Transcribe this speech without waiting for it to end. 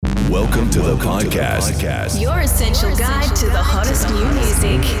Welcome to the podcast. Your essential guide to the hottest new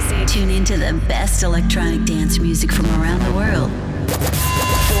music. Tune into the best electronic dance music from around the world. 4,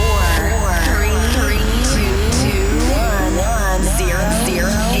 3, 2, 1,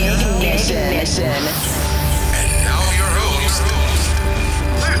 0, ignition. And now your host,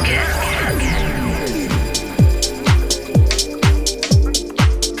 Marcus.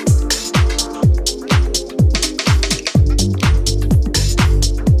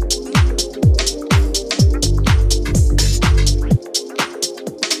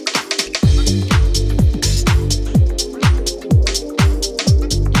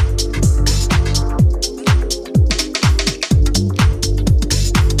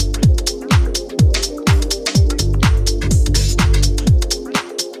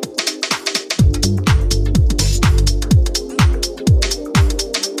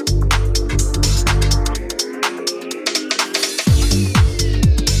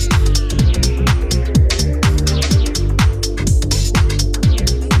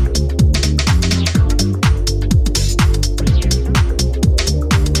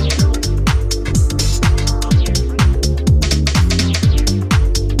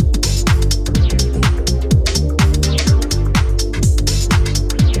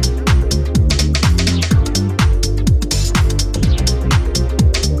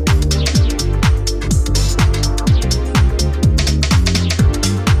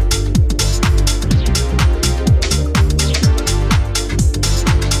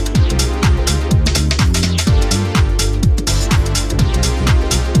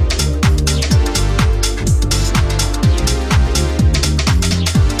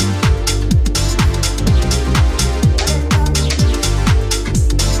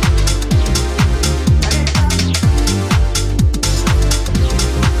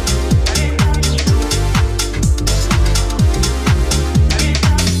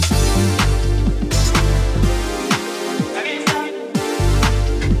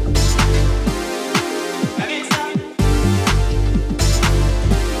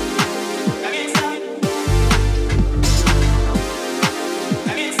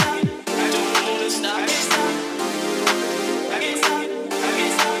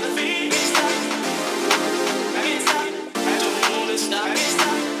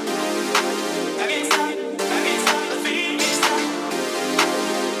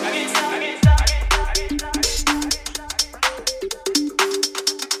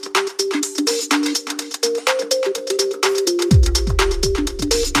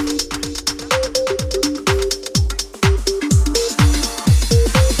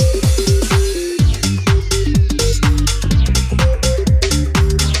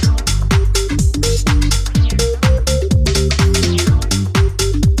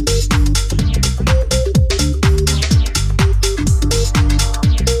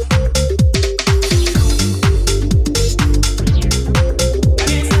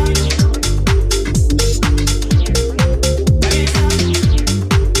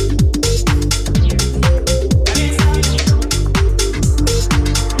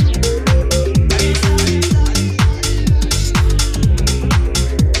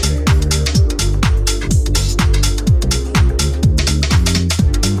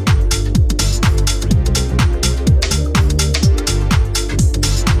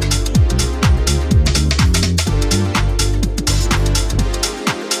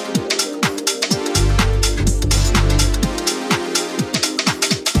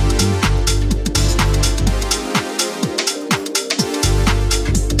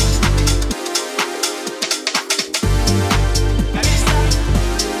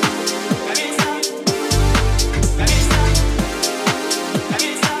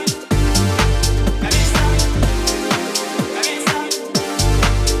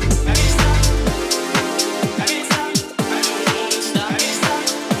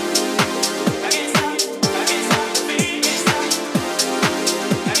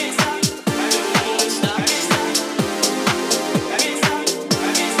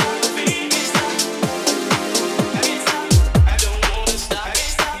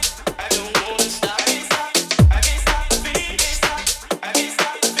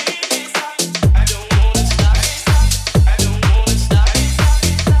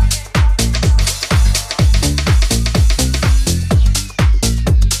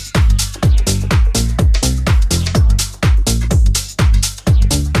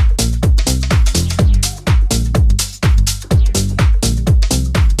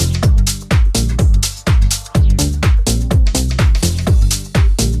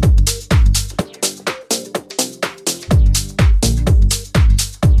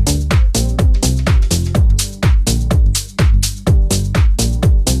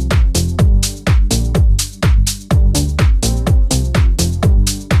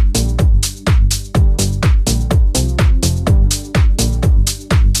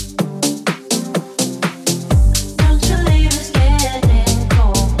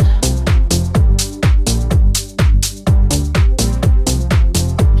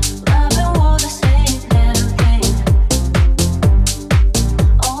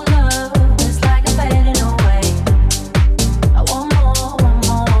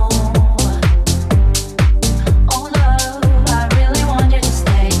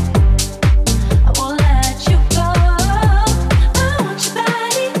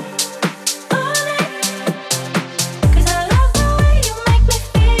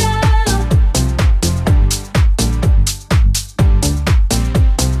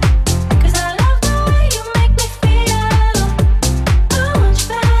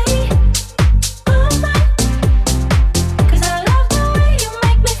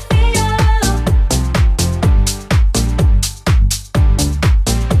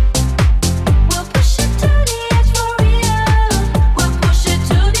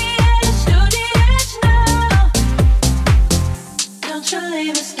 Don't you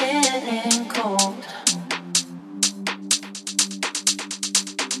leave us getting cold.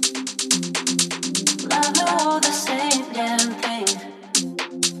 Love all the same damn thing.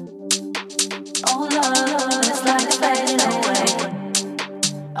 Oh love, it's like fading away.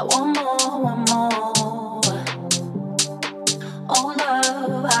 I want more, want more. Oh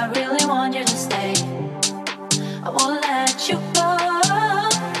love, I really want you to stay. I won't let you go. I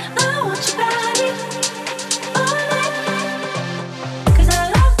want your body all night. 'Cause I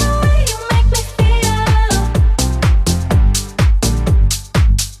love the way you make me feel.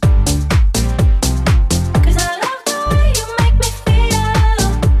 'Cause I love the way you make me feel.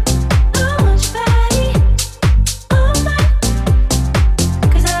 I want your body all night.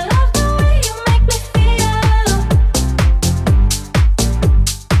 'Cause I love the way you make me feel.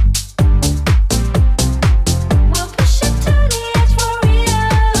 We'll push it to the edge for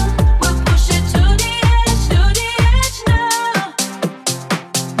real. We'll push it to the edge now.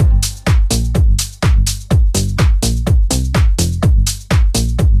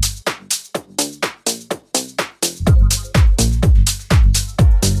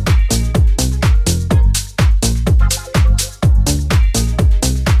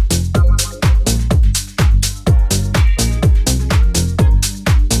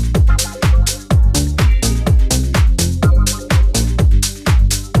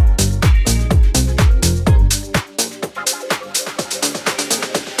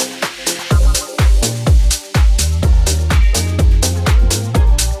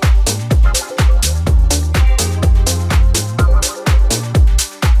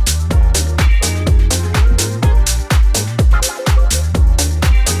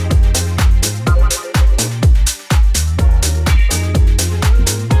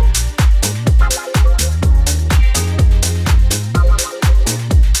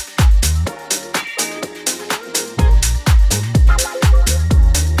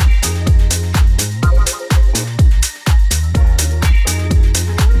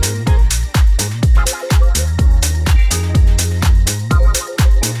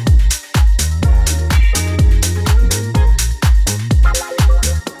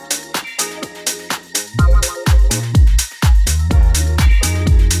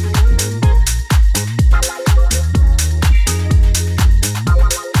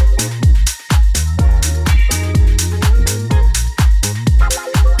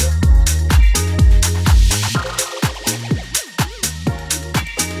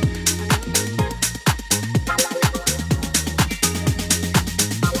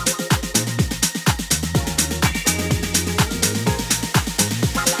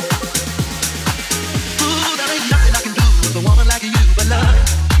 Ooh, there ain't nothing I can do with a woman like you, but love.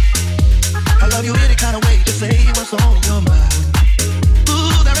 I love you any kind of way, just say what's on your mind.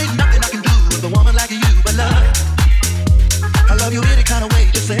 Ooh, there ain't nothing I can do with a woman like you, but love. I love you any kind of way,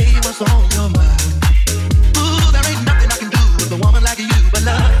 just say what's on your mind. Ooh, there ain't nothing I can do with a woman like you, but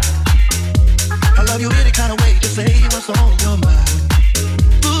love. I love you any kind of way, just say what's on your mind.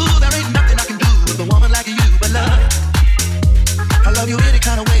 Ooh, there ain't nothing I can do with a woman like you, but love. I love you any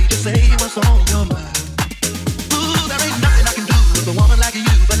kind of way, just say what's on your mind. Ooh, there ain't nothing I can do with a woman like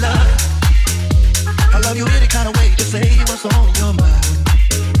you, but love. I love you any kind of way, just say what's on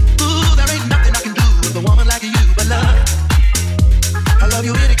your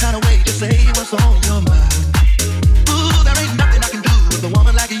mind.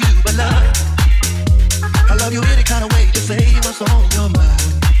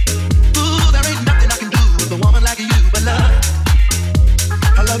 Ooh, there ain't nothing I can do with a woman like you, but love.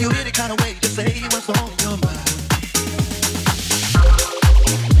 I love you any kind of way, just say what's on your mind.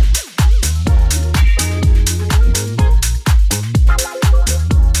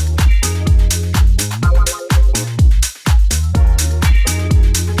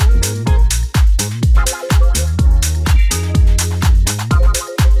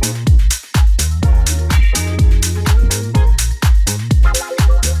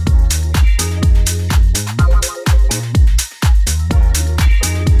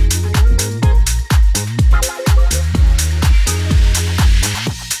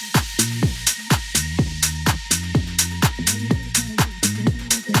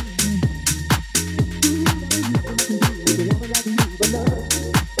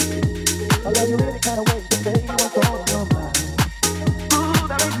 Ooh, there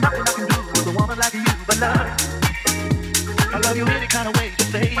ain't nothing I can do with a woman like you, but love. I love you any kind of way,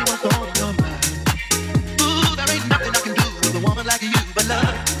 just say what's on your mind. Ooh, there ain't nothing I can do with a woman like you, but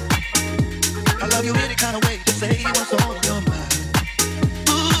love. I love you any kind of way, just say what's on your mind.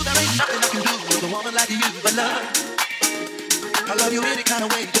 I love you any kind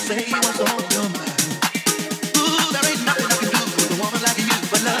of way. Just say what's on your mind. Ooh, there ain't nothing I can do with a woman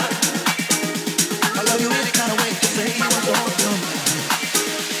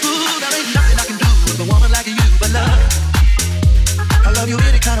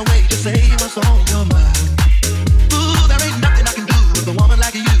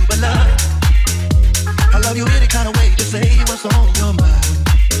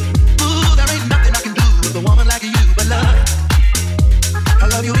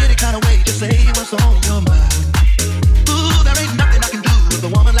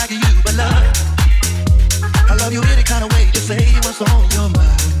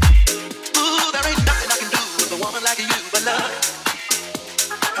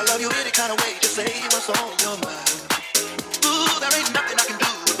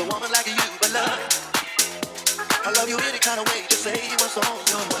kind of way, just say what's on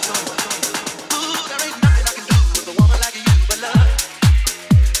your mind. Ooh, there ain't nothing I can do with a woman like you, but love.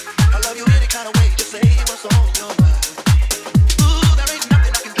 I love you any kind of way, just say what's on your mind. Ooh, there ain't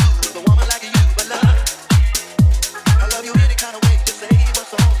nothing I can do with a woman like you, but love. I love you any kind of way, just say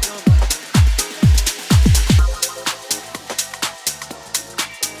what's on your mind.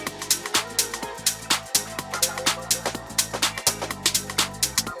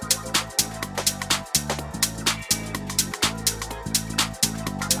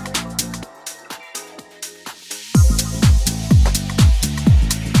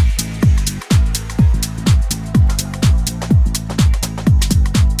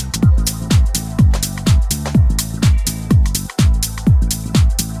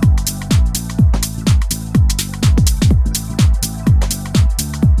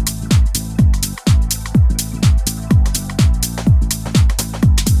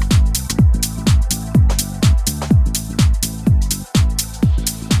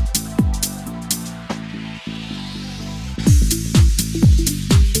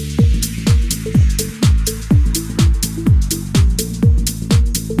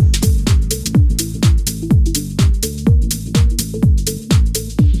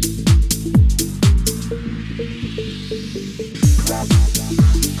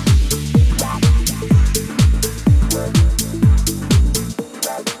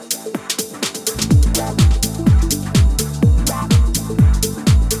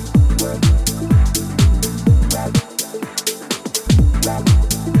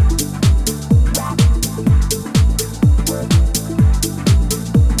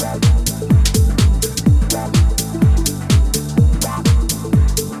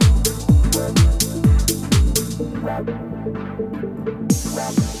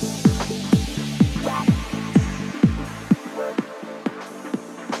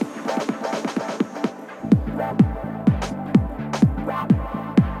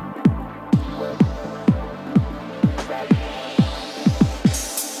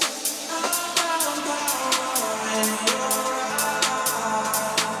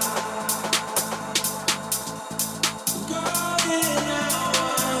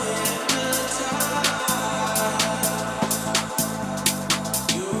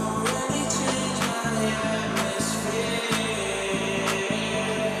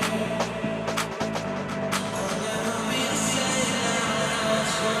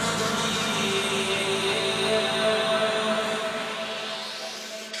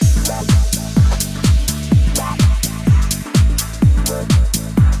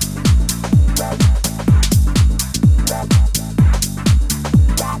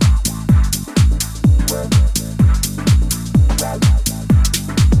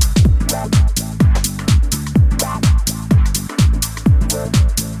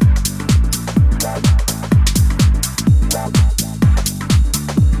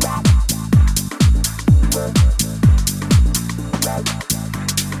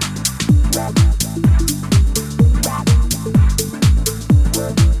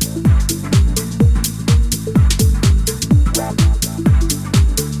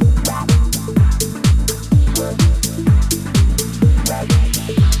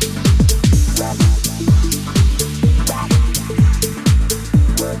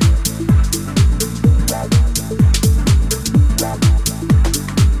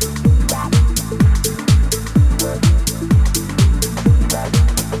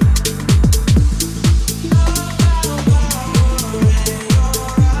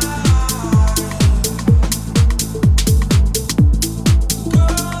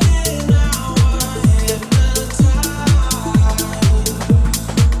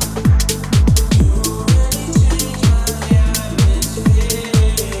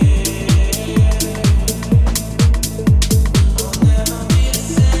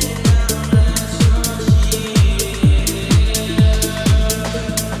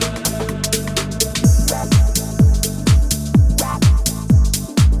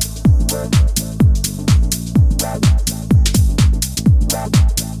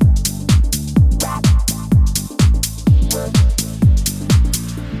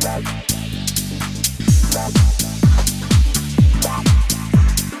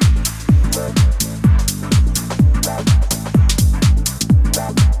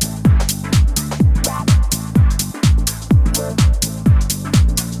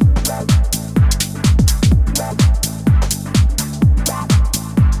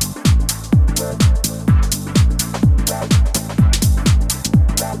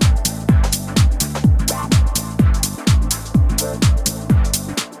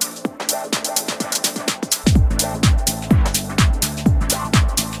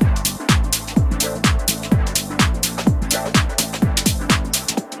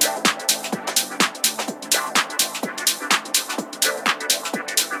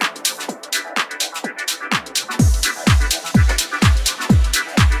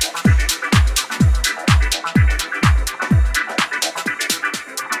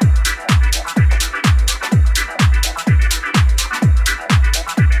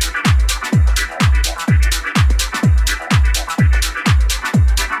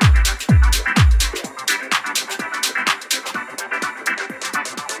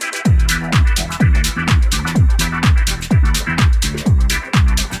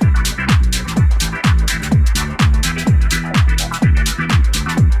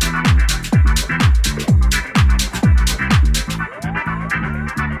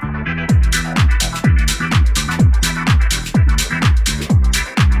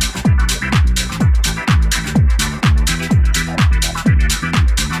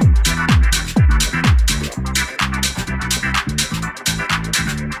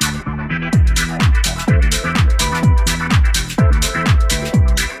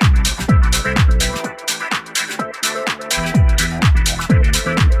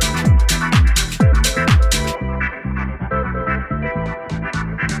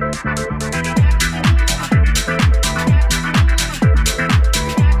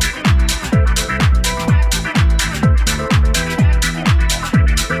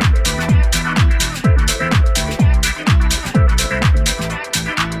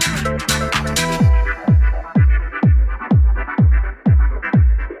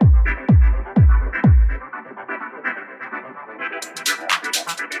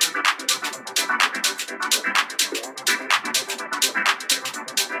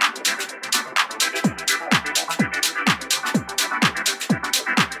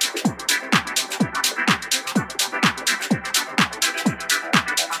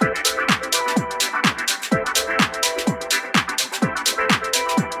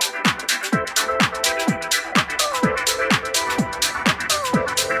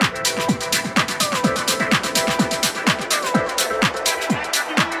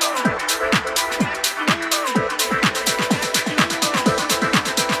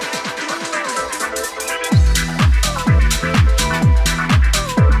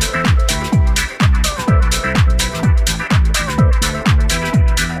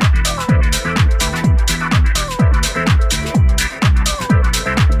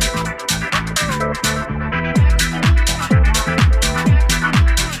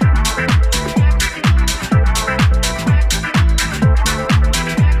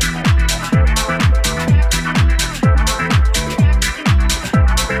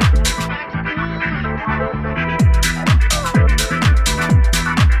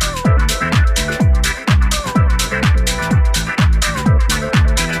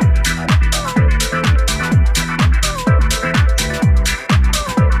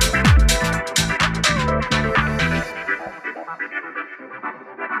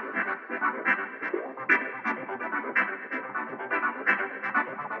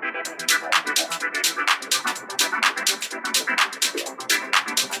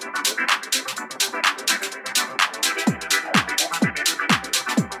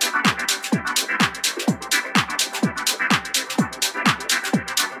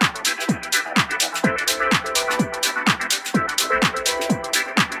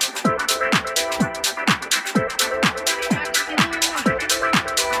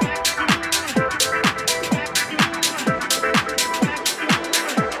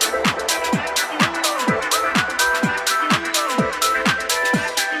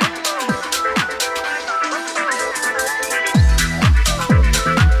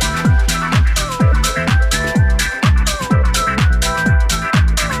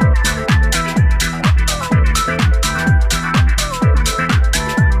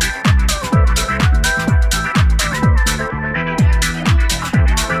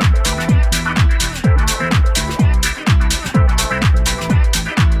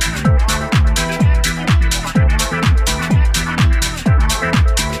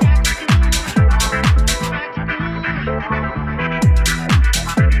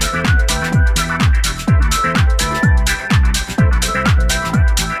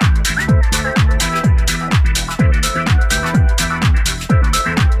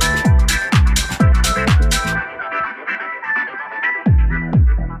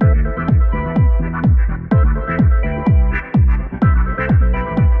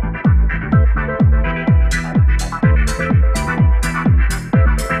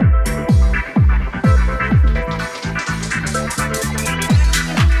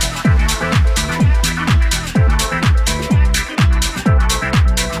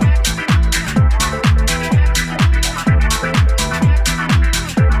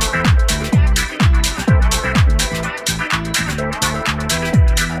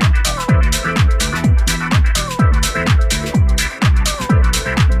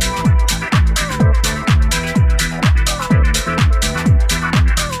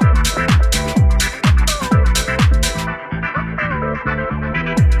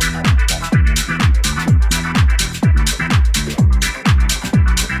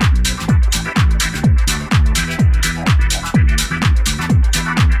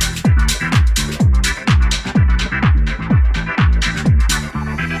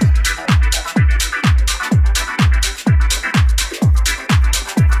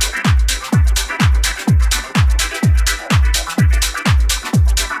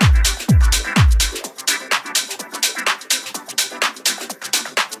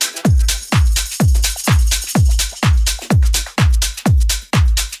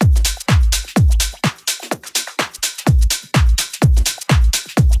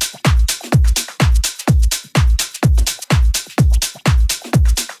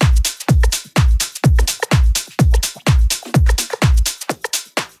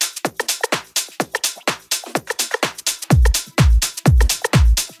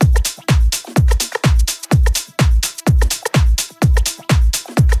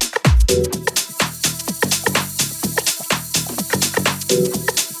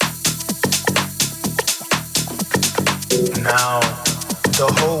 Now, the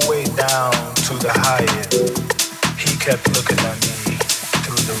whole way down to the Hyatt, he kept looking at me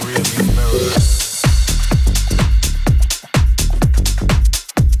through the rearview mirror.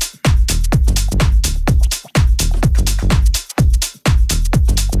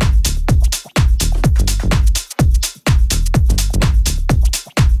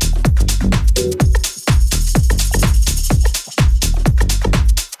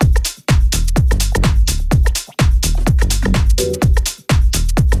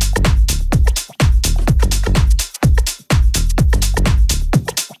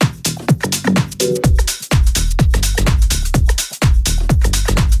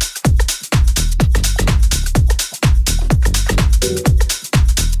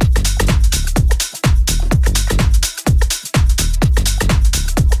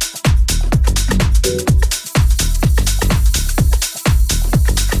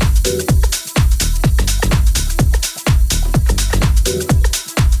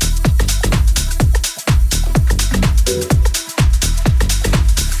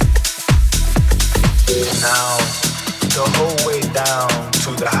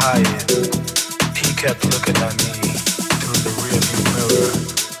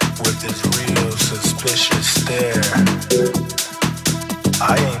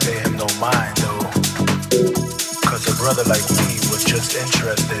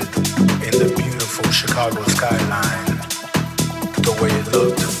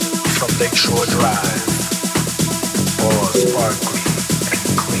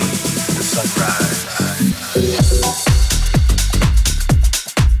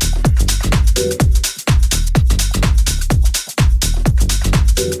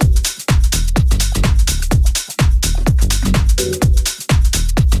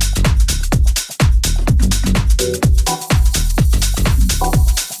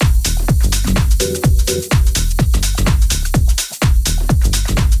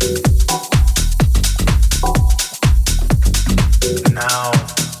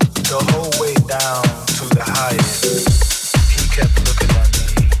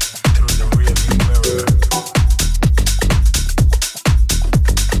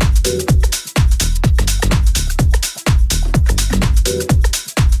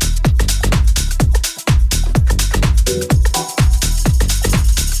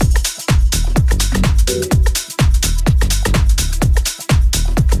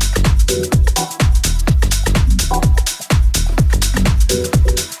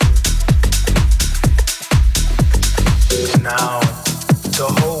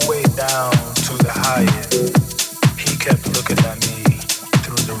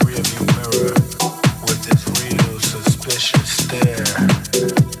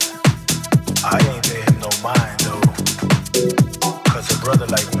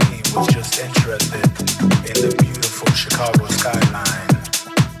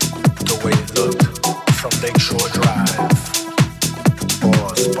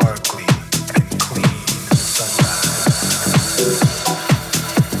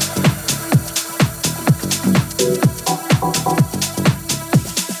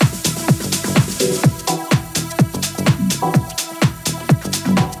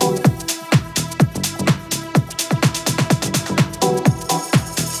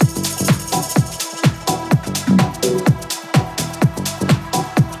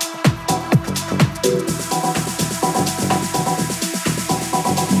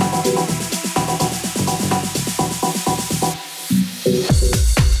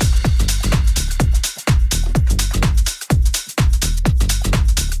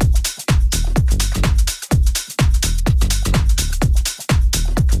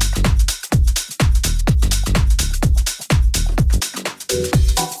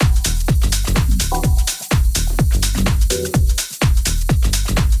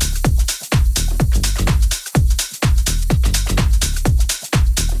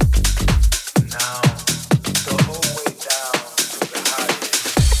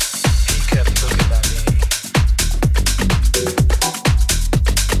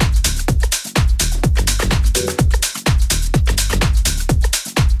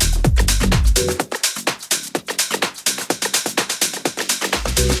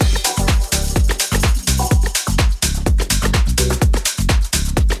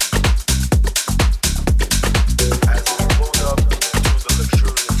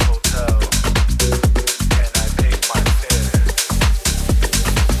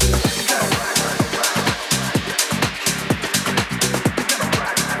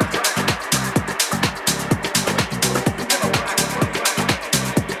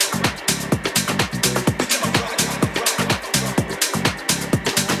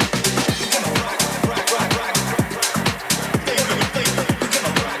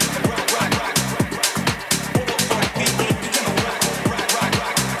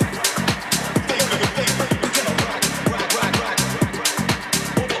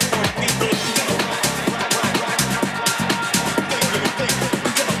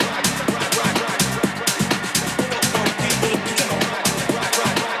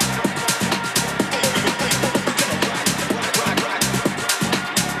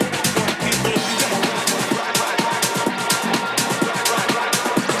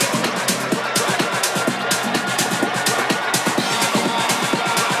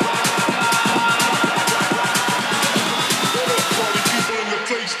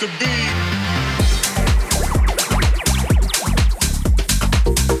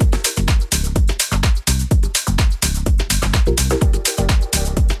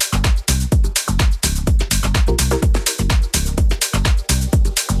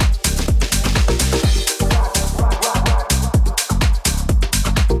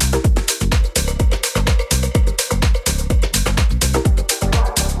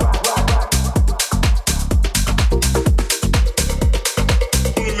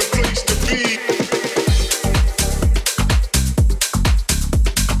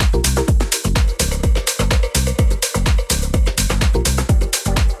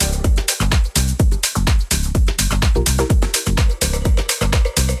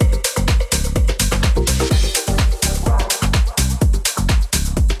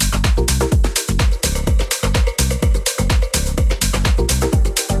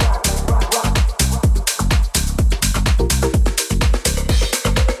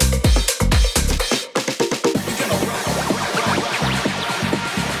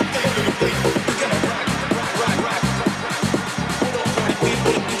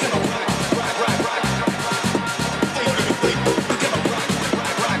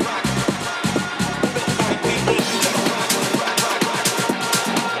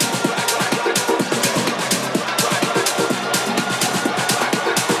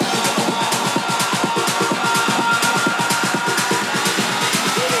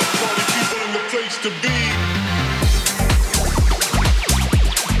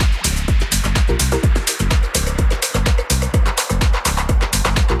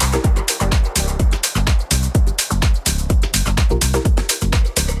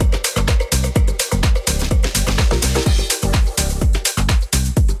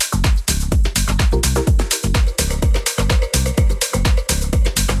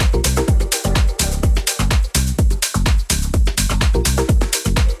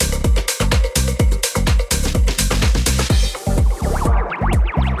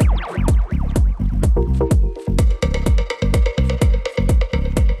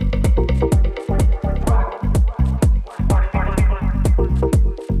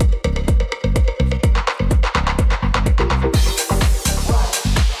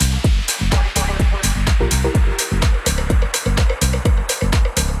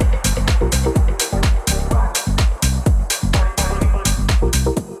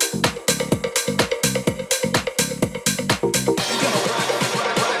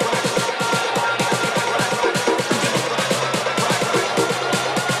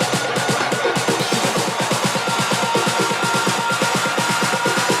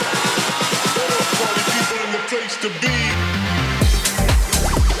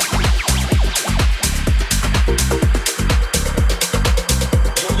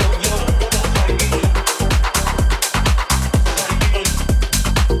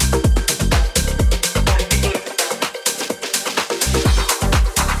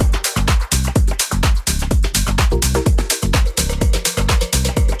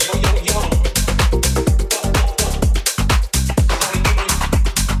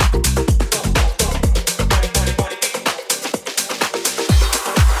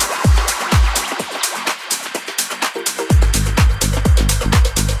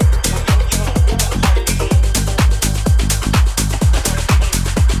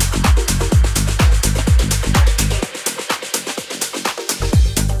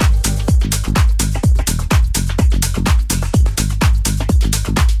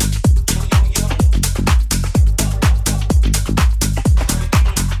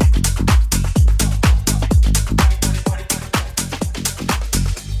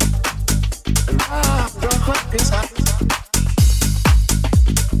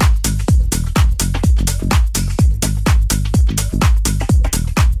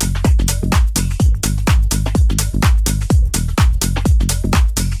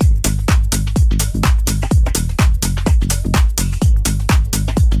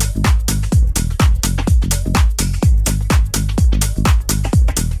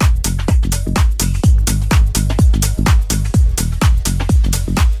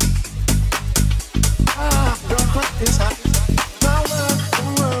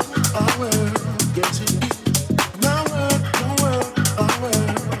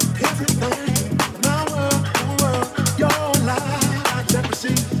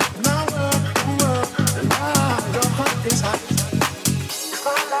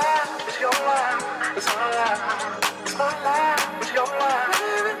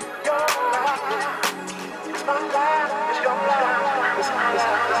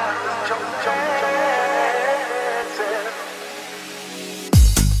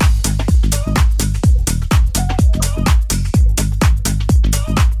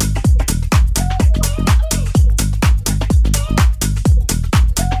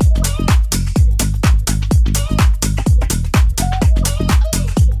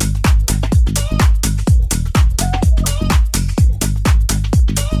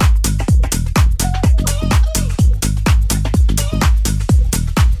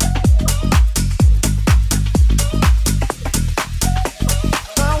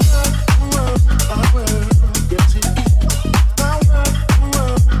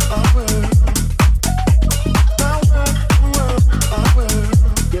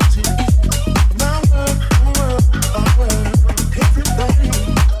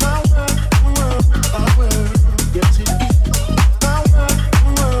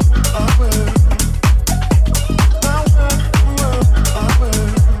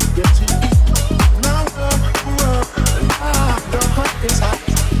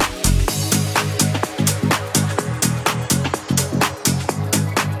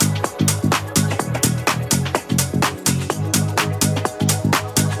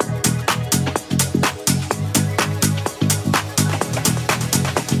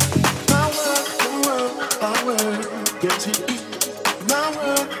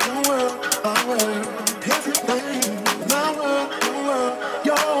 our world, everything. My world,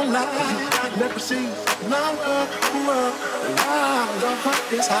 your life. Leprosy, my world, wow, your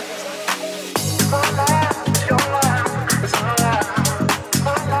heart is hot. My life, your life, it's my life.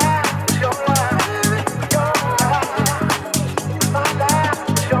 My life, your life, your life. My life,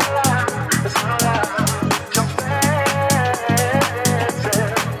 your life, it's my life. Your fancy.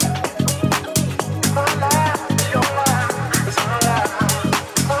 My life, your life, it's my life.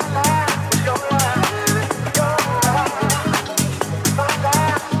 My life, your life, your life. My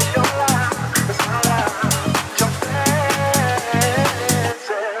life, your life, it's my life. Your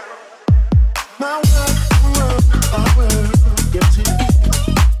fancy. My world.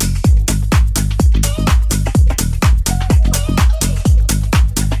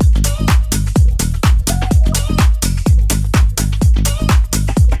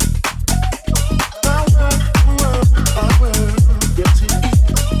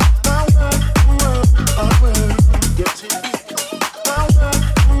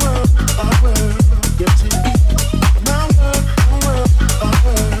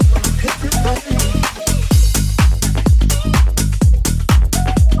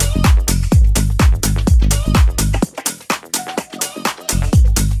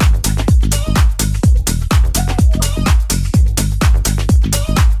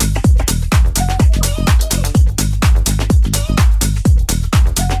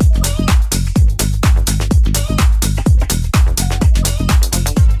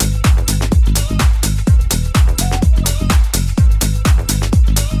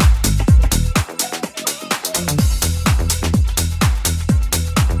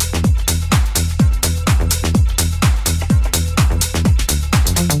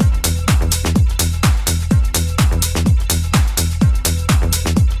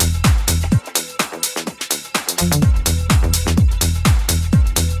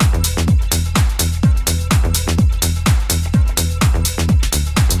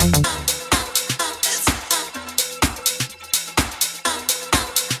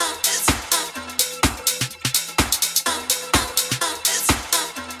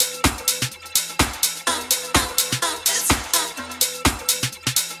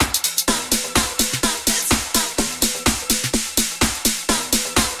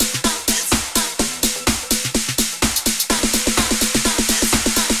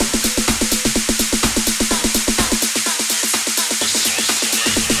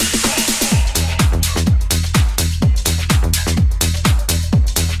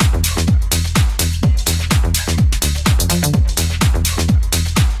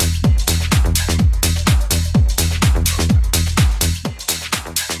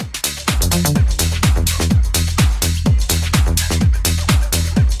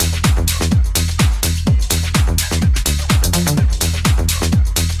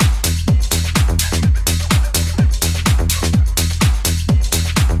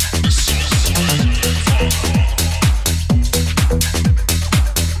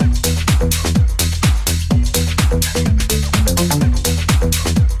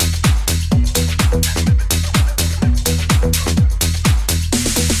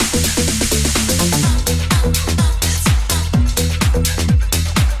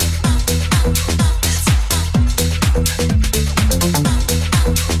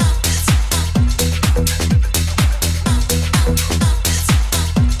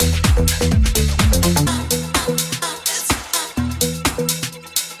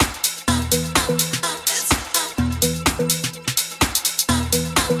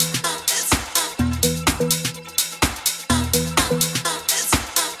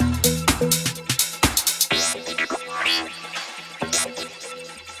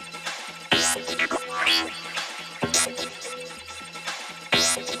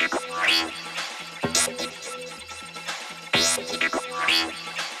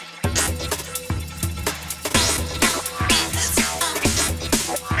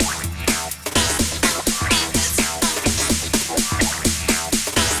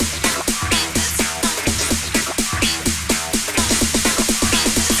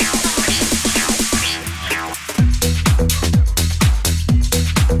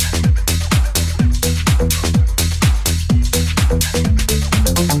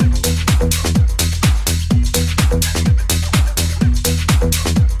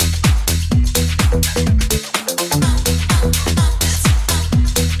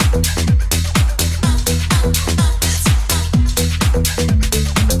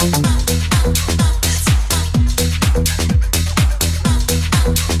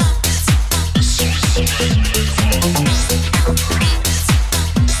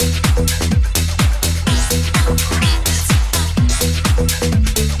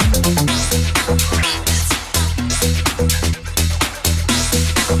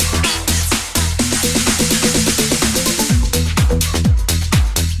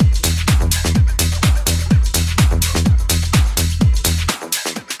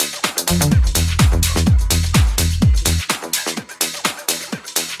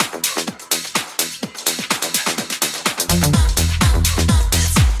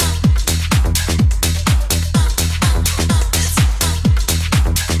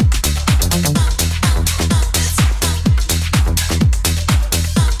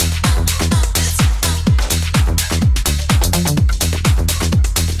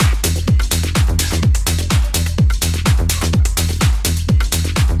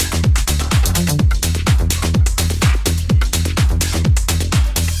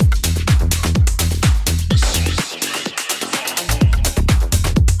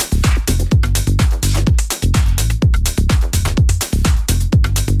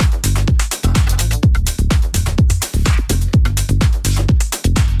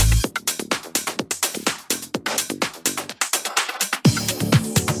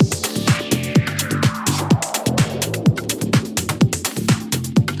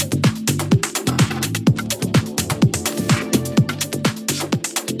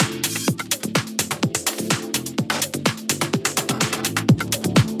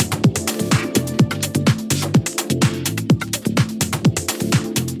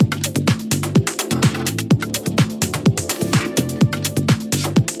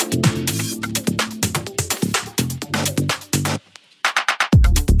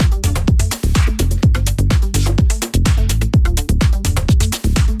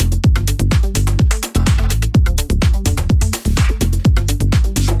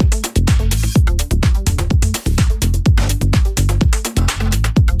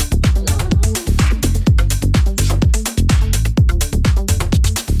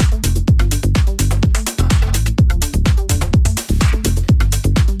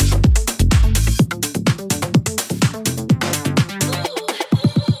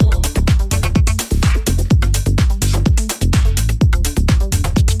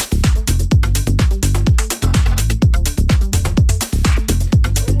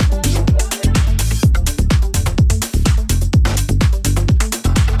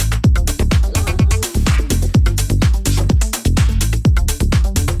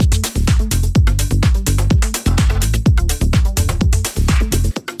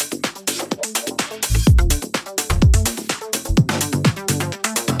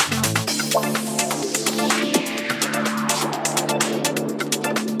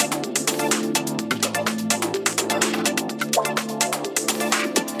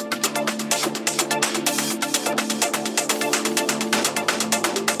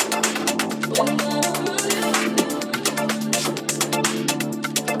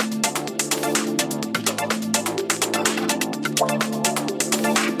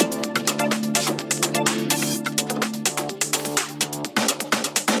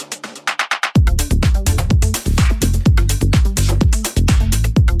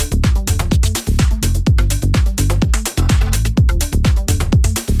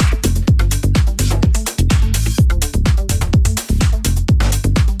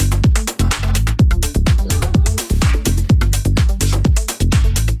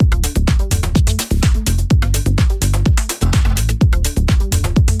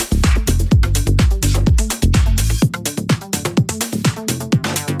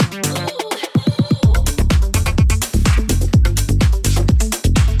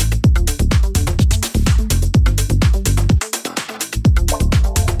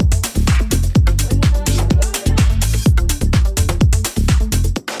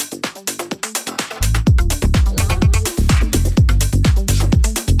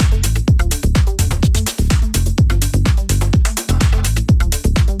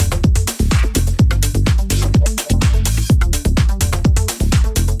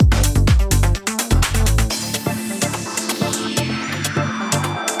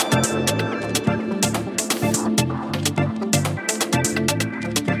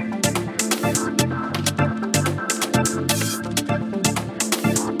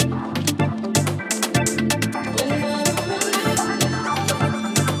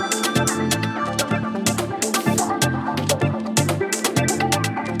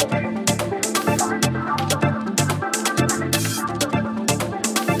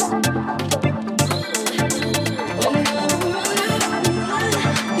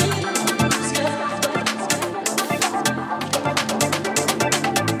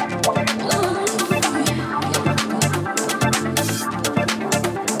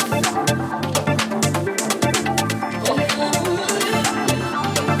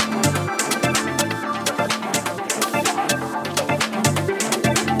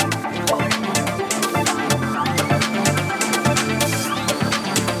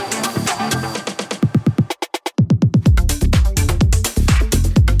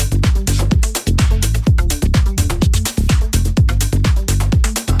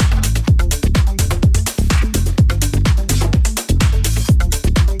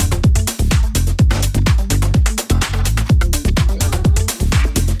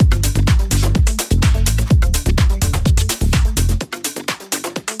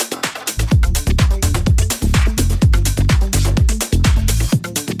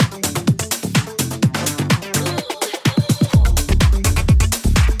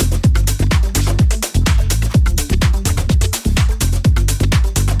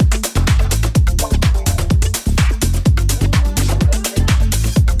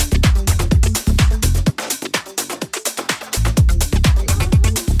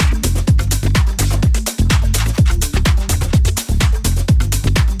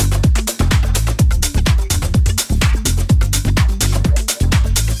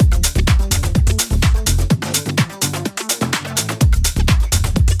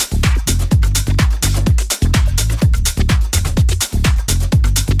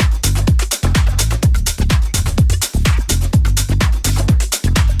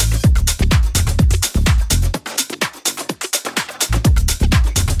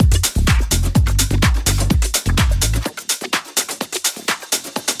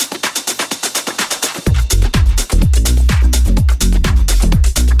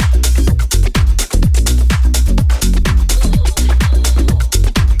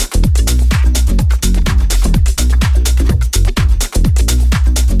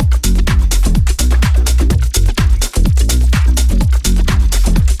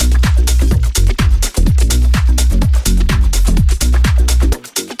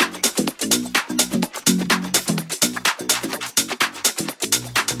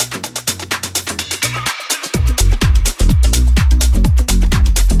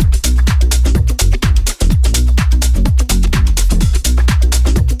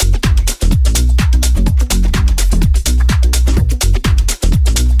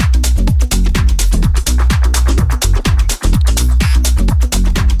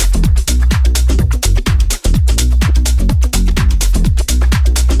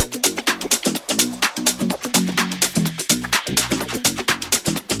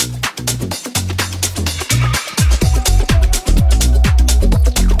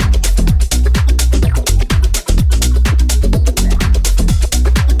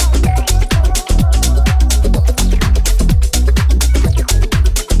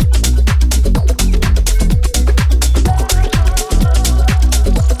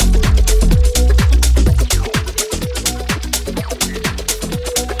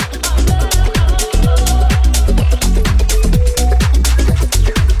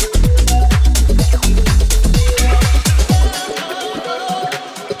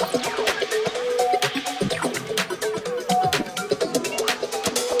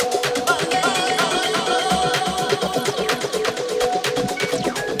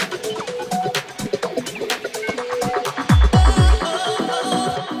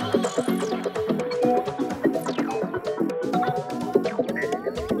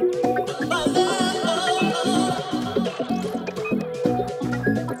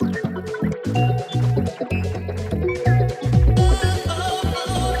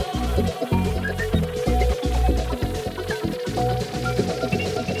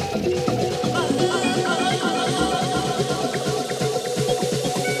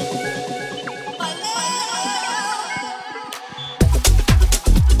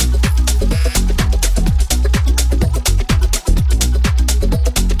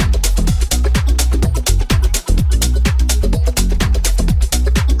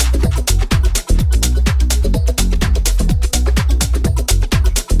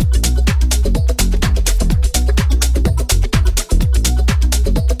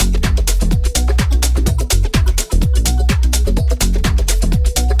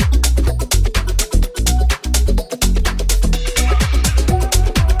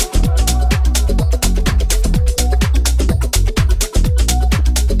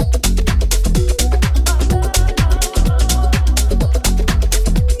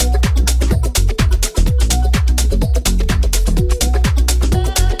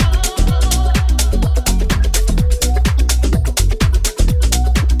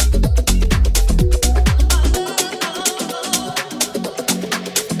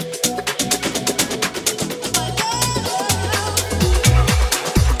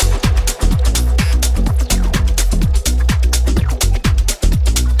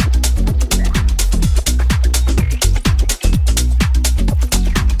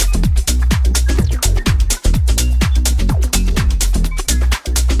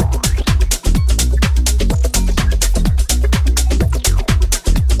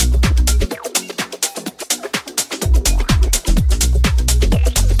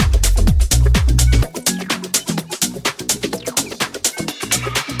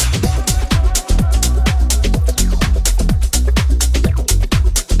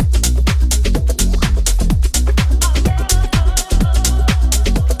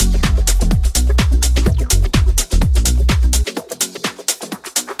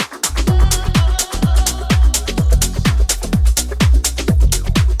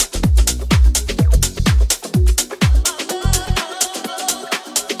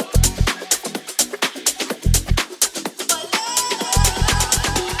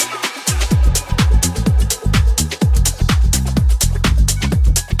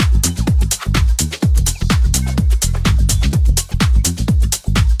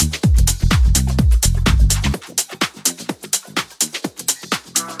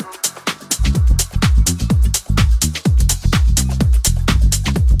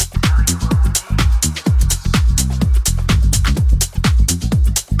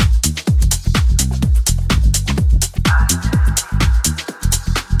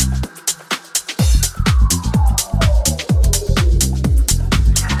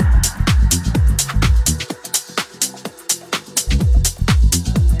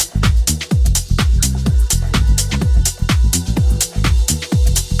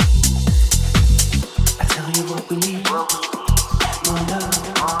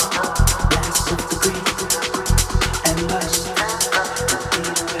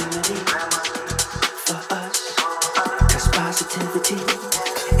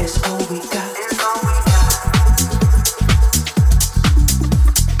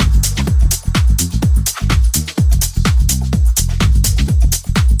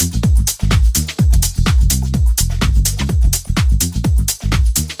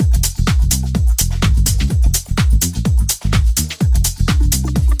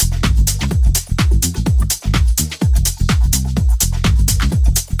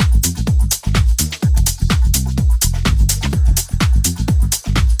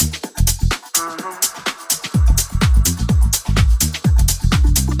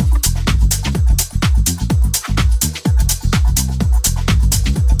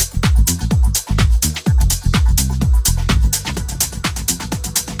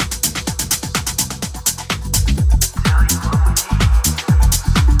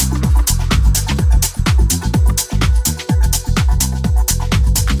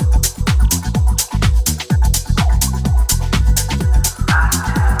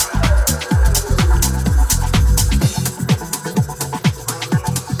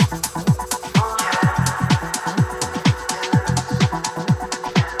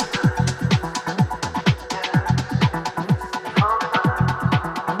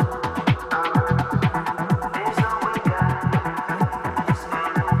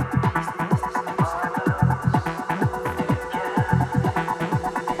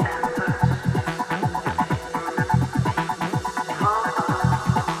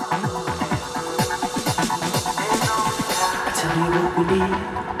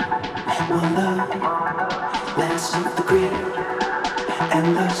 One love, less of the greed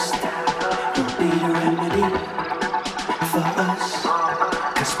and lust will be the remedy for us.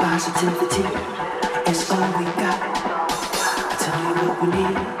 'Cause positivity is all we got. I tell you what we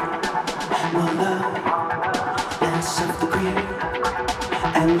need. More love, less of the greed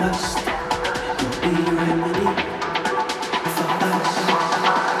and lust will be the remedy for us.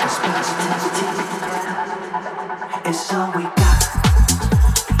 'Cause positivity is all we got.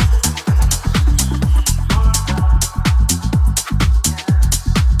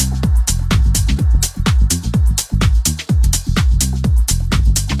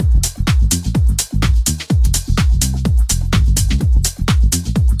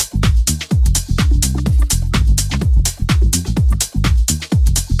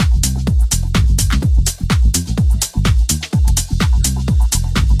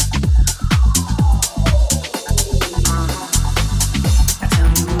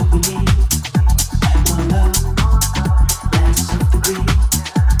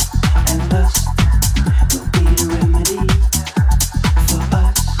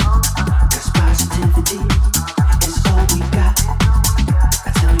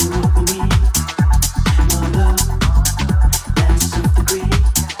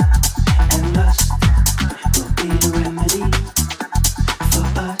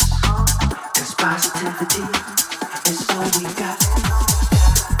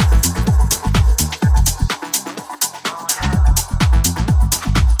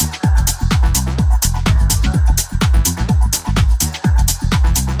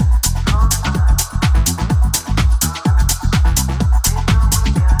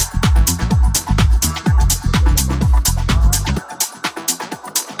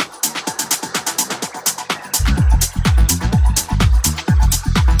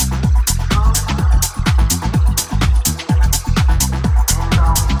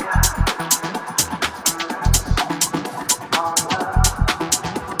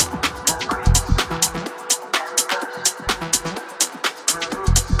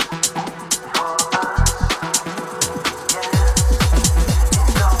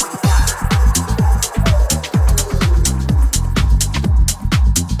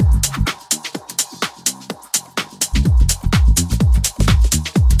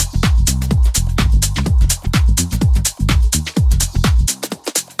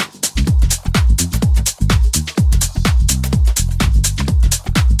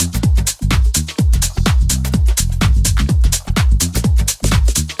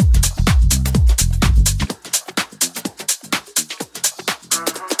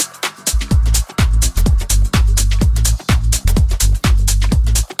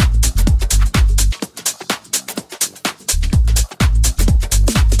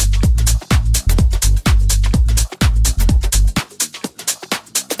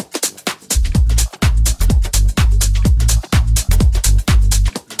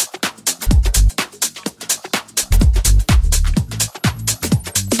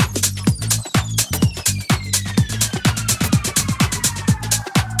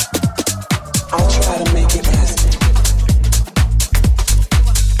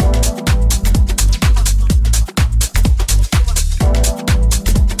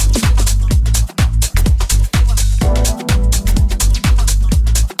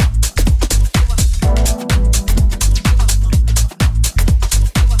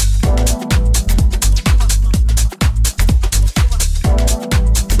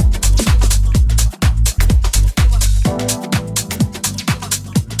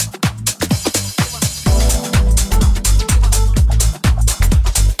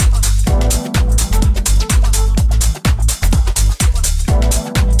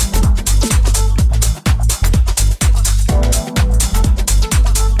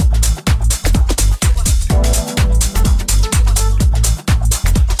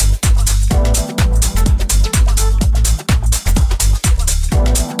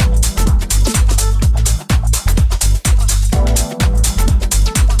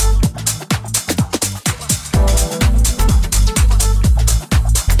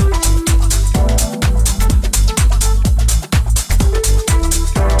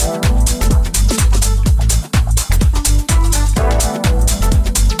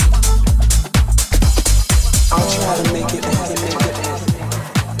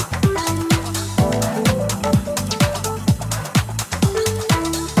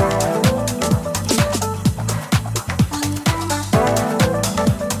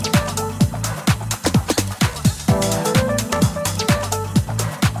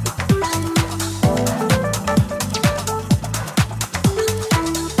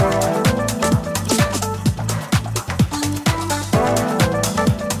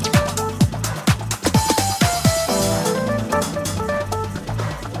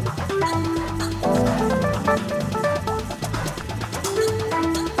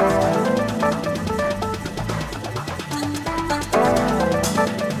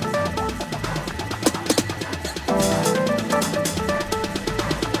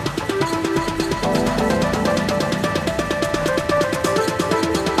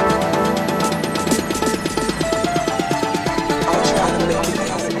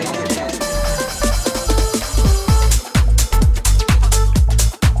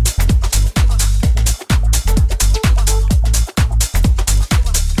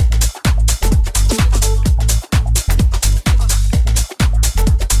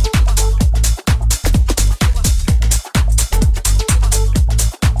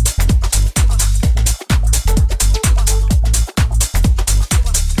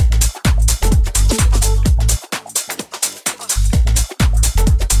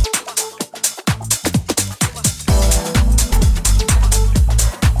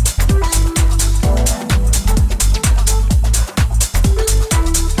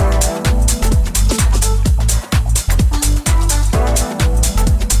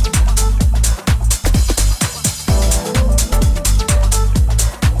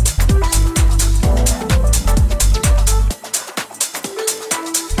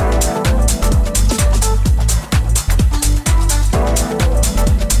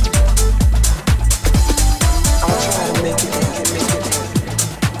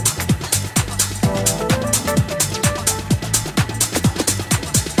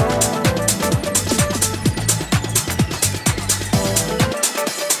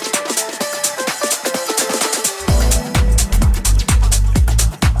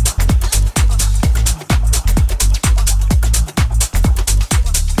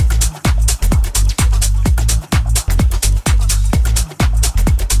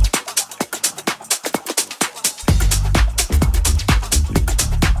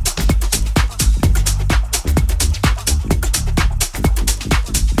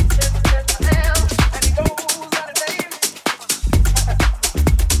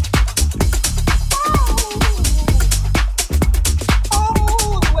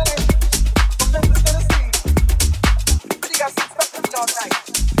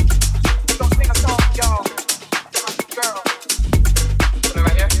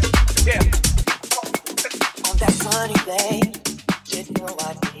 sunny day, didn't know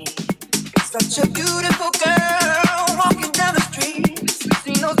I'd be such a beautiful girl walking down the street.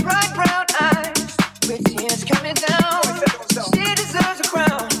 See those bright brown eyes with tears coming down. She deserves a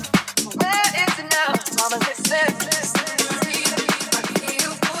crown. Where is it now? Mama, listen. I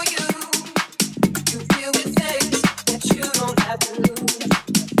feel for you. You feel the things that you don't have to lose.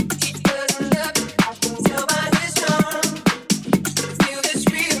 Each person love you, I can tell by his charm. Feel this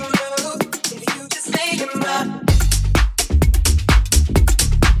real love if you just make him up.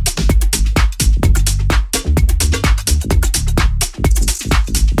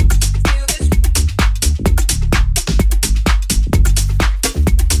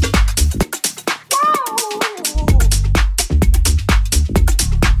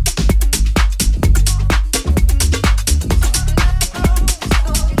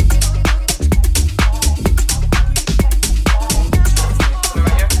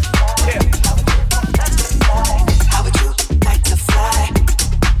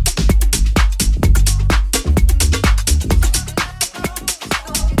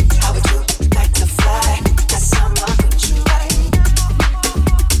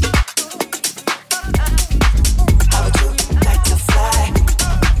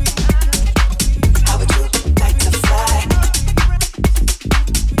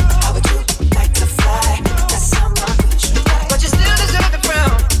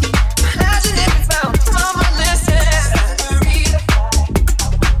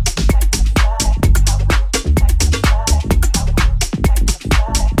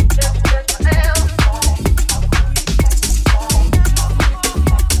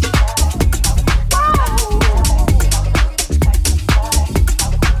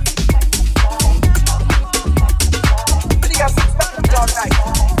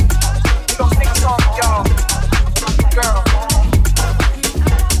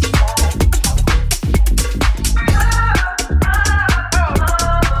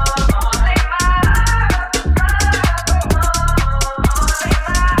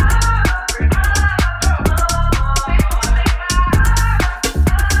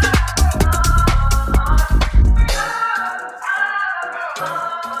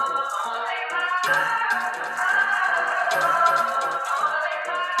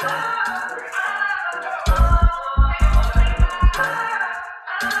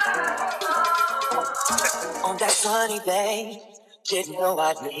 On that sunny day, didn't know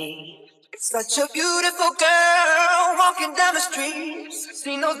I'd meet such a beautiful girl walking down the street.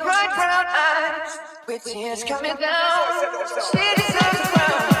 Seen those bright brown eyes with tears coming down. She deserves a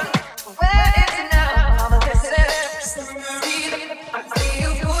crown. Where is it now? Mama, listen. I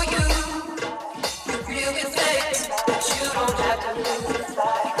feel for you. You feel the things that you don't have to lose.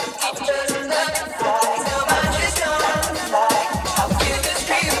 It doesn't love you. Tell my just on. I'll feel this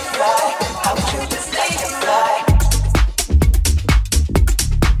dream fly. How would you just stay and fly?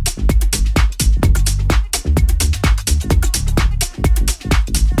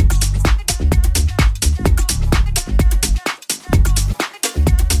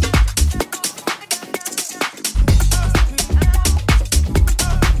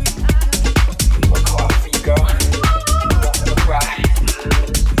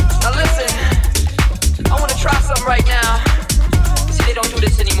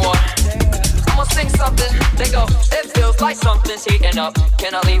 Like something's heating up,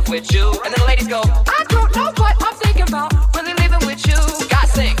 can I leave with you? And then the ladies go, I don't know what I'm thinking about, really leaving with you.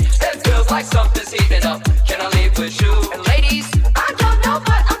 Guys sing, it feels like something's heating up, can I leave with you? And ladies, I don't know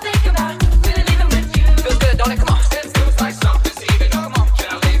what I'm thinking about, really leaving with you. Feels good, don't it? Come on. It feels like something's heating up, come on, can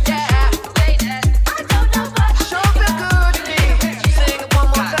I leave with you? Yeah, ladies, I don't know what sure feel good to me. Sing it one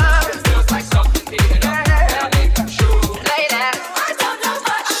more time. It feels like something's heating up, can I leave with you? Ladies, I don't know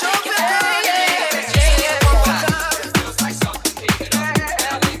what sure feel good.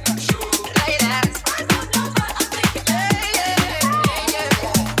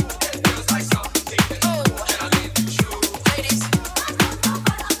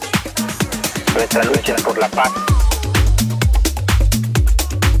 Nuestra lucha es por la paz.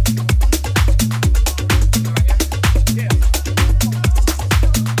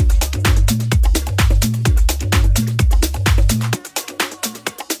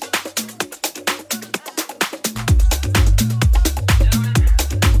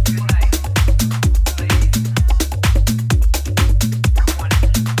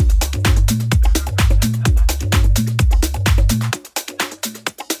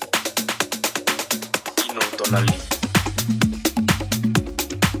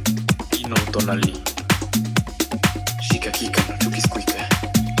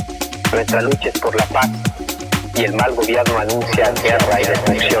 Nuestra lucha es por la paz y el mal gobierno anuncia guerra y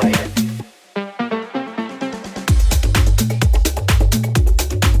destrucción.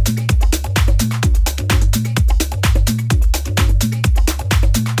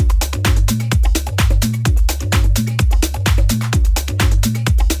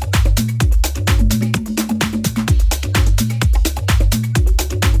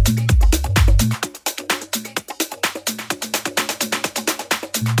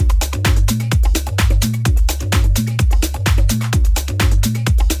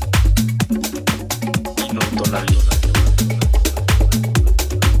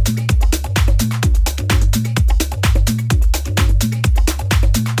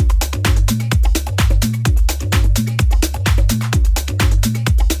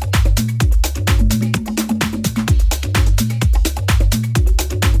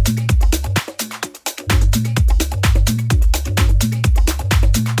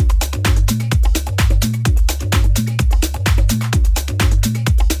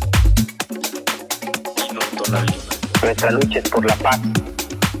 Nuestra lucha es por la paz.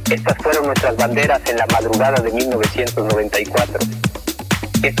 Estas fueron nuestras banderas en la madrugada de 1994.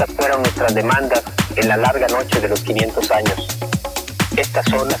 Estas fueron nuestras demandas en la larga noche de los 500 años. Estas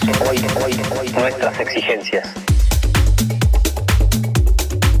son hoy nuestras exigencias.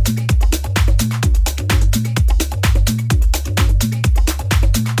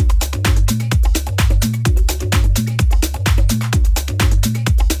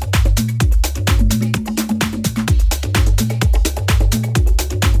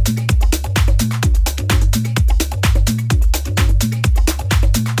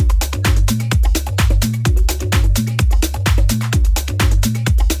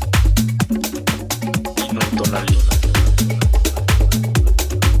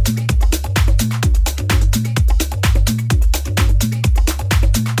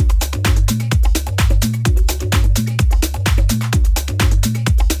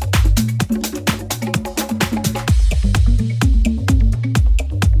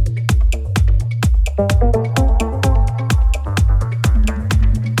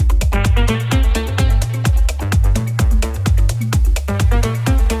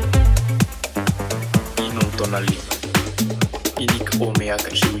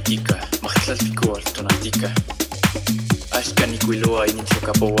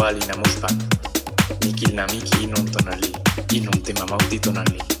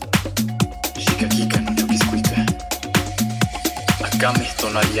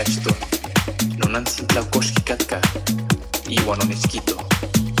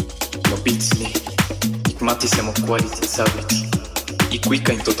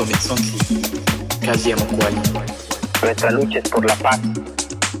 Nuestra lucha es por la paz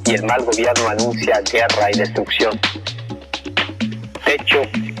y el mal gobierno anuncia guerra y destrucción. Techo,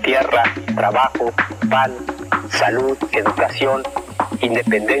 tierra, trabajo, pan, salud, educación,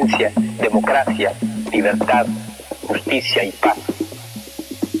 independencia, democracia, libertad, justicia y paz.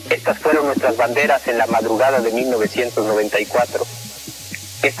 Estas fueron nuestras banderas en la madrugada de 1994.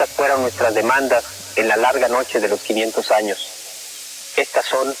 Estas fueron nuestras demandas en la larga noche de los 500 años. Estas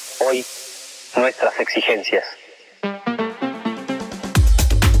son hoy nuestras exigencias.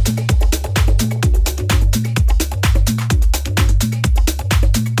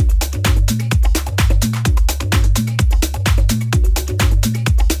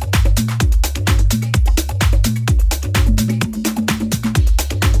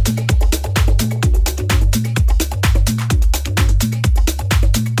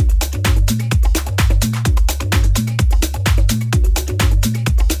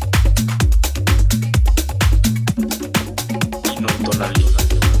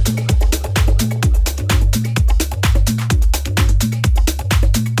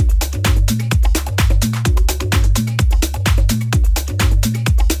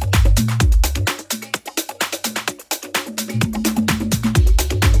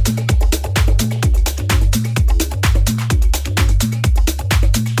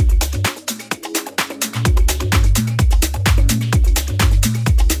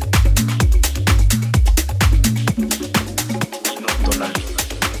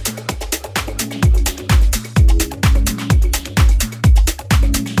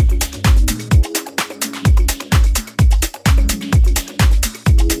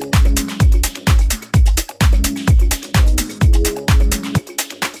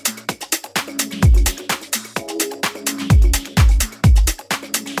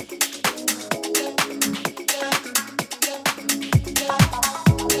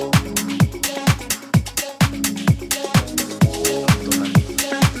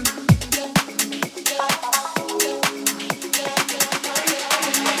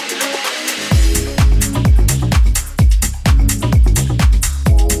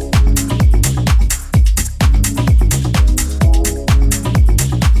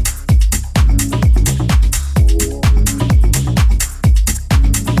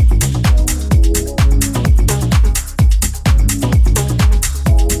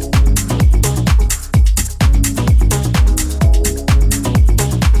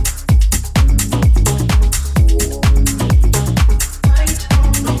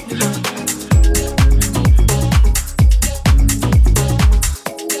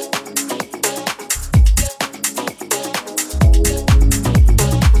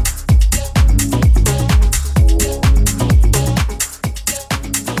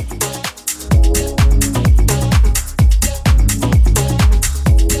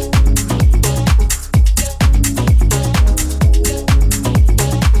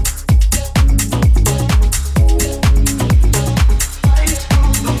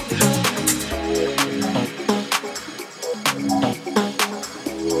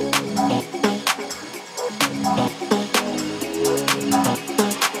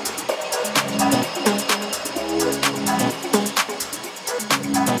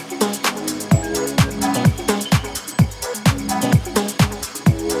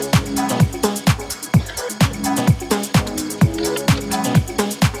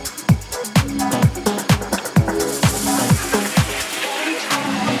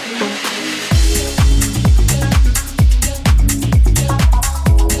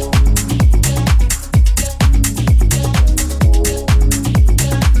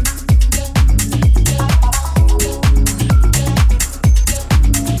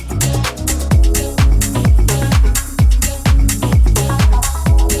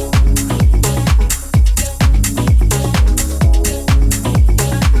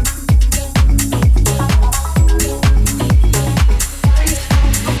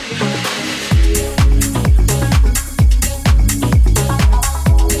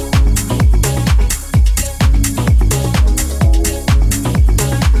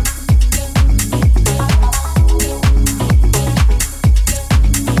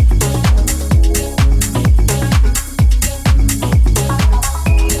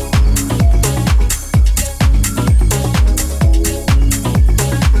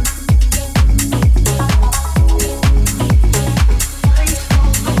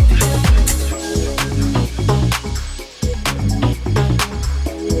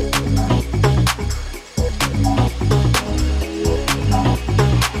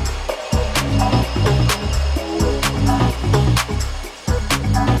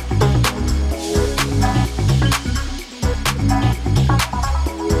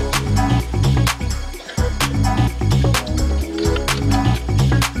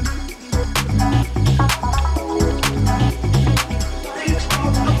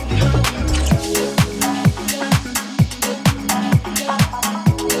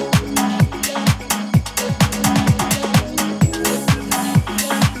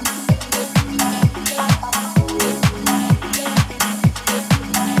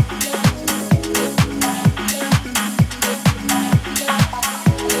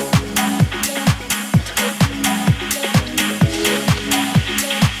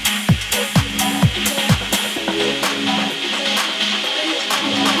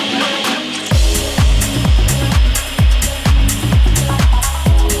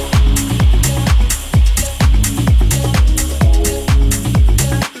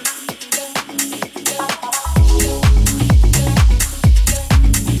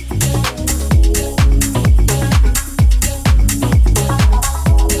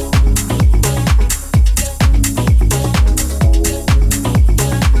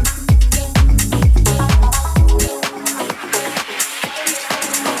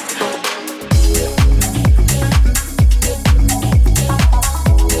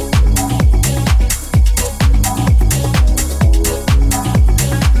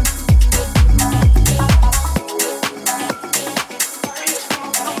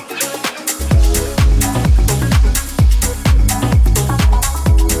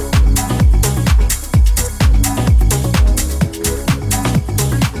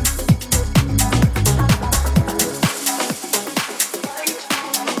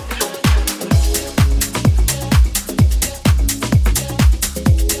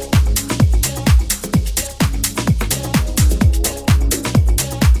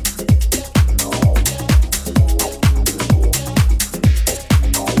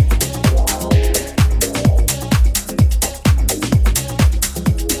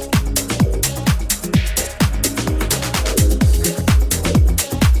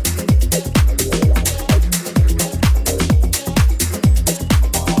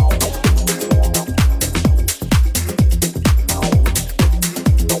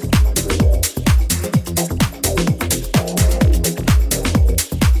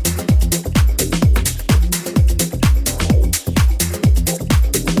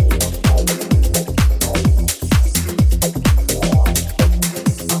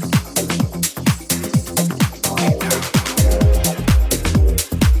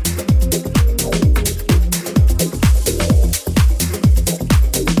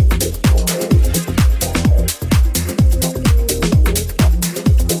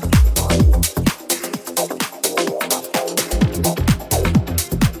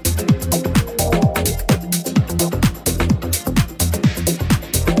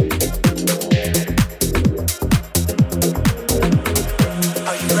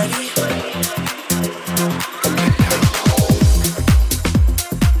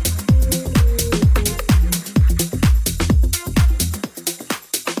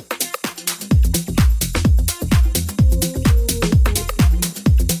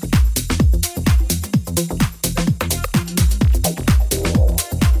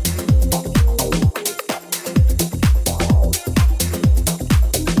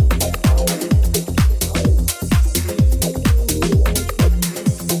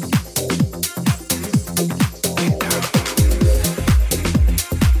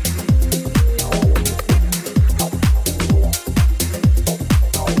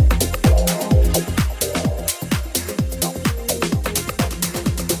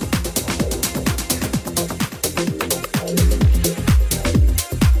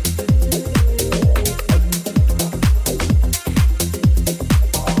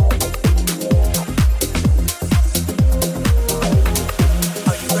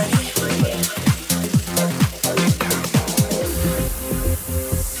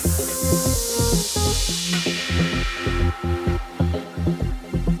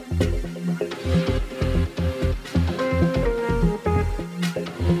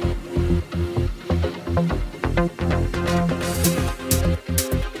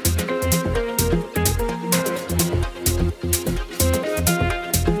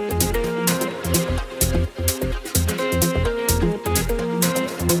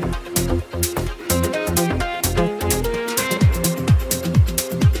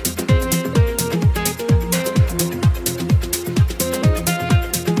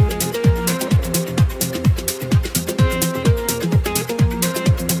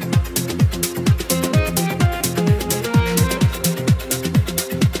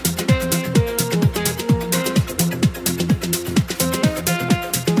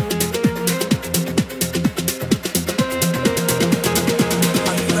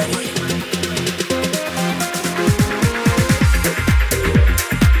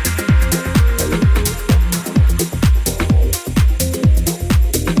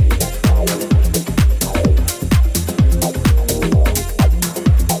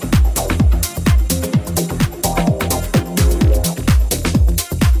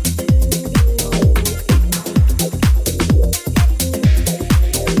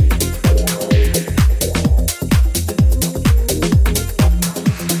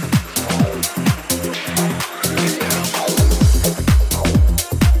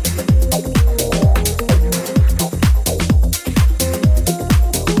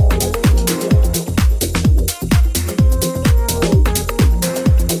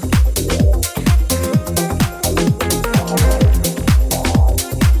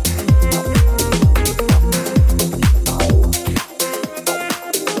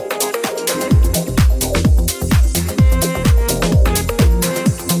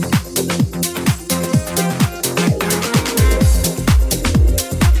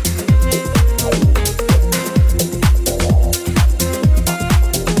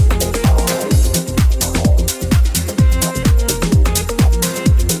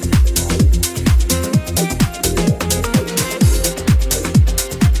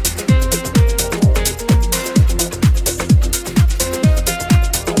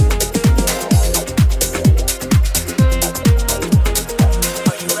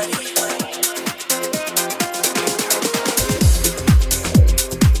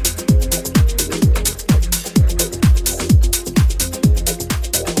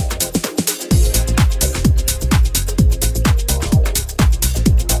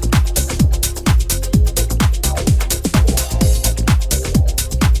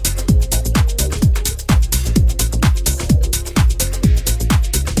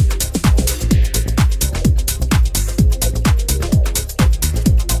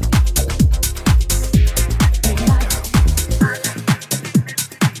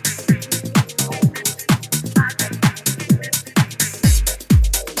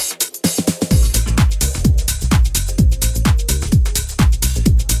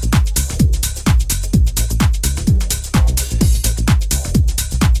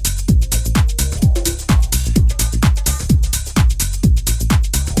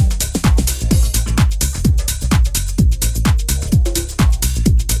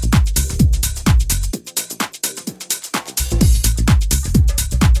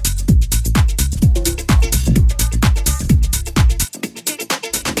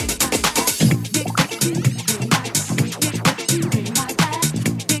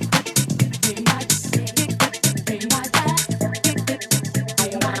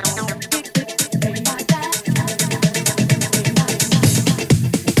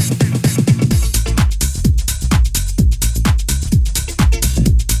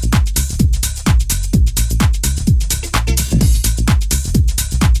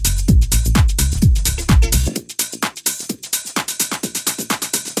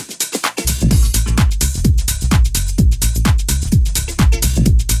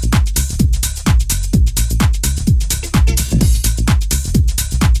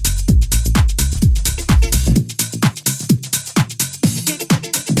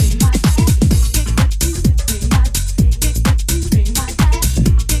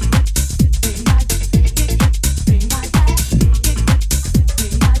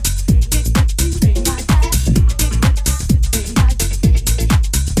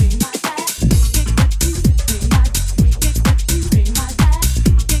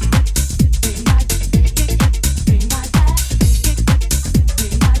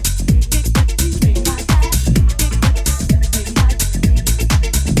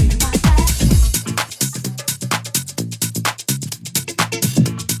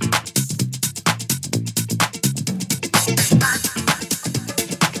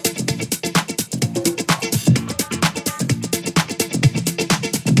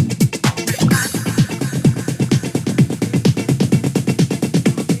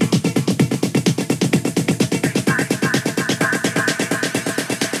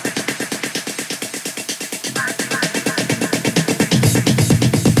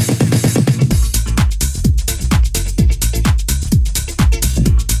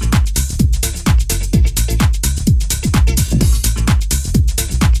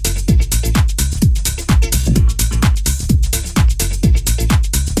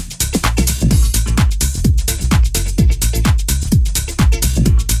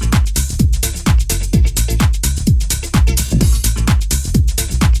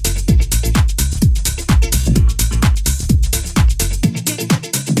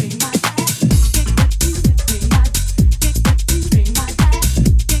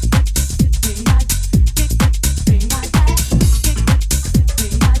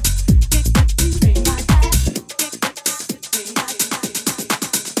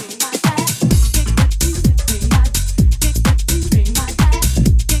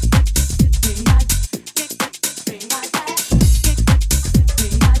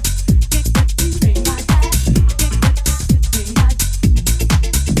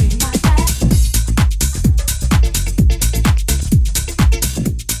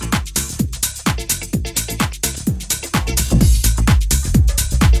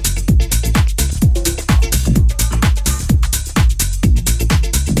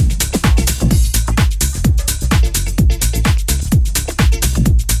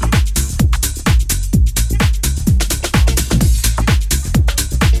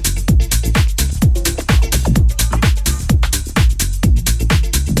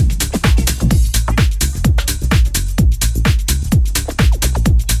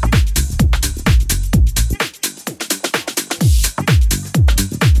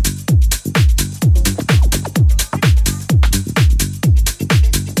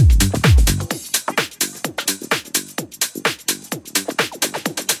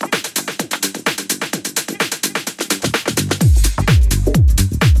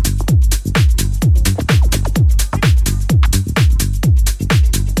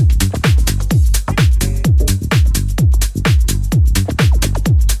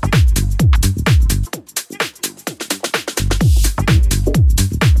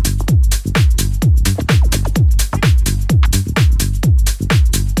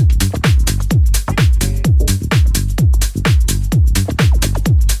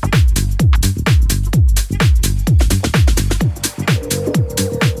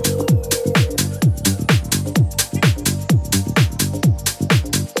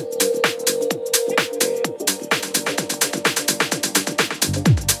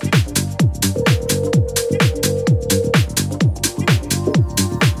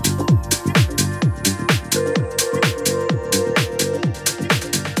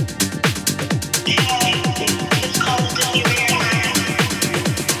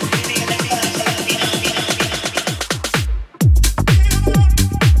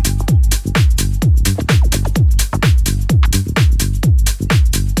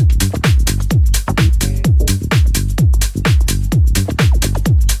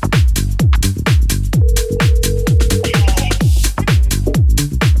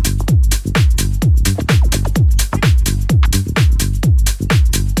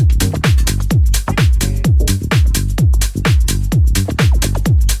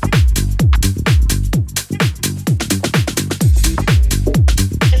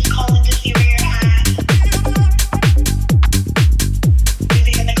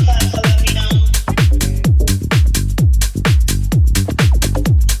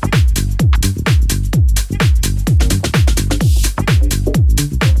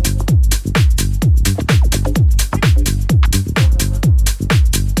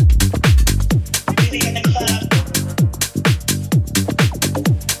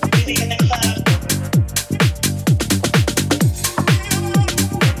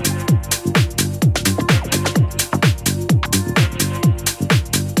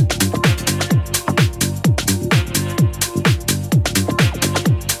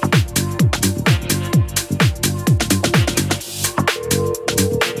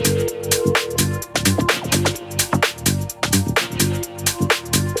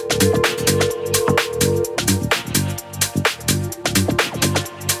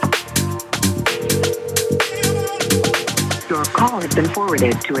 call has been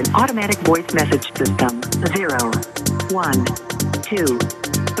forwarded to an automatic voice message system. 0, 1, 2,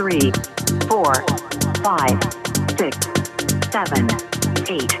 3, 4, 5, 6, 7,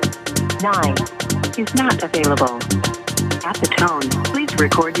 8, 9 is not available. At the tone, please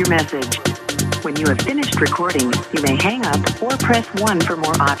record your message. When you have finished recording, you may hang up or press 1 for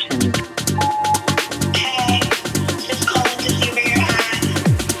more options. Hey, just calling to see where you're at.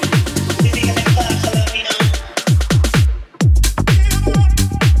 Busy in the club, so let me know.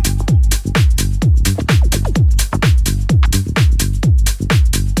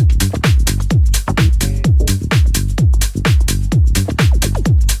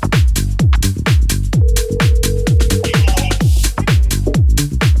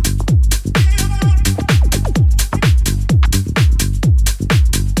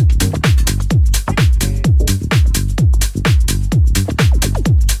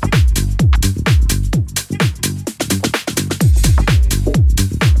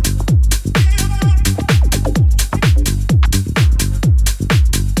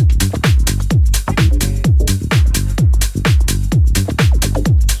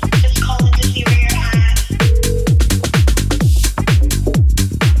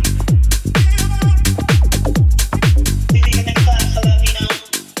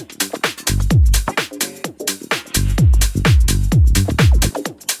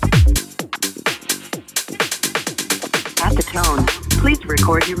 At the tone, please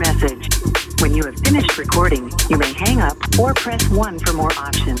record your message. When you have finished recording, you may hang up or press 1 for more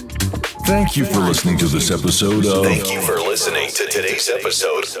options. Thank you for listening to this episode of... Thank you for listening to today's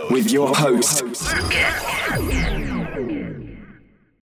episode with your host, 2GETHER.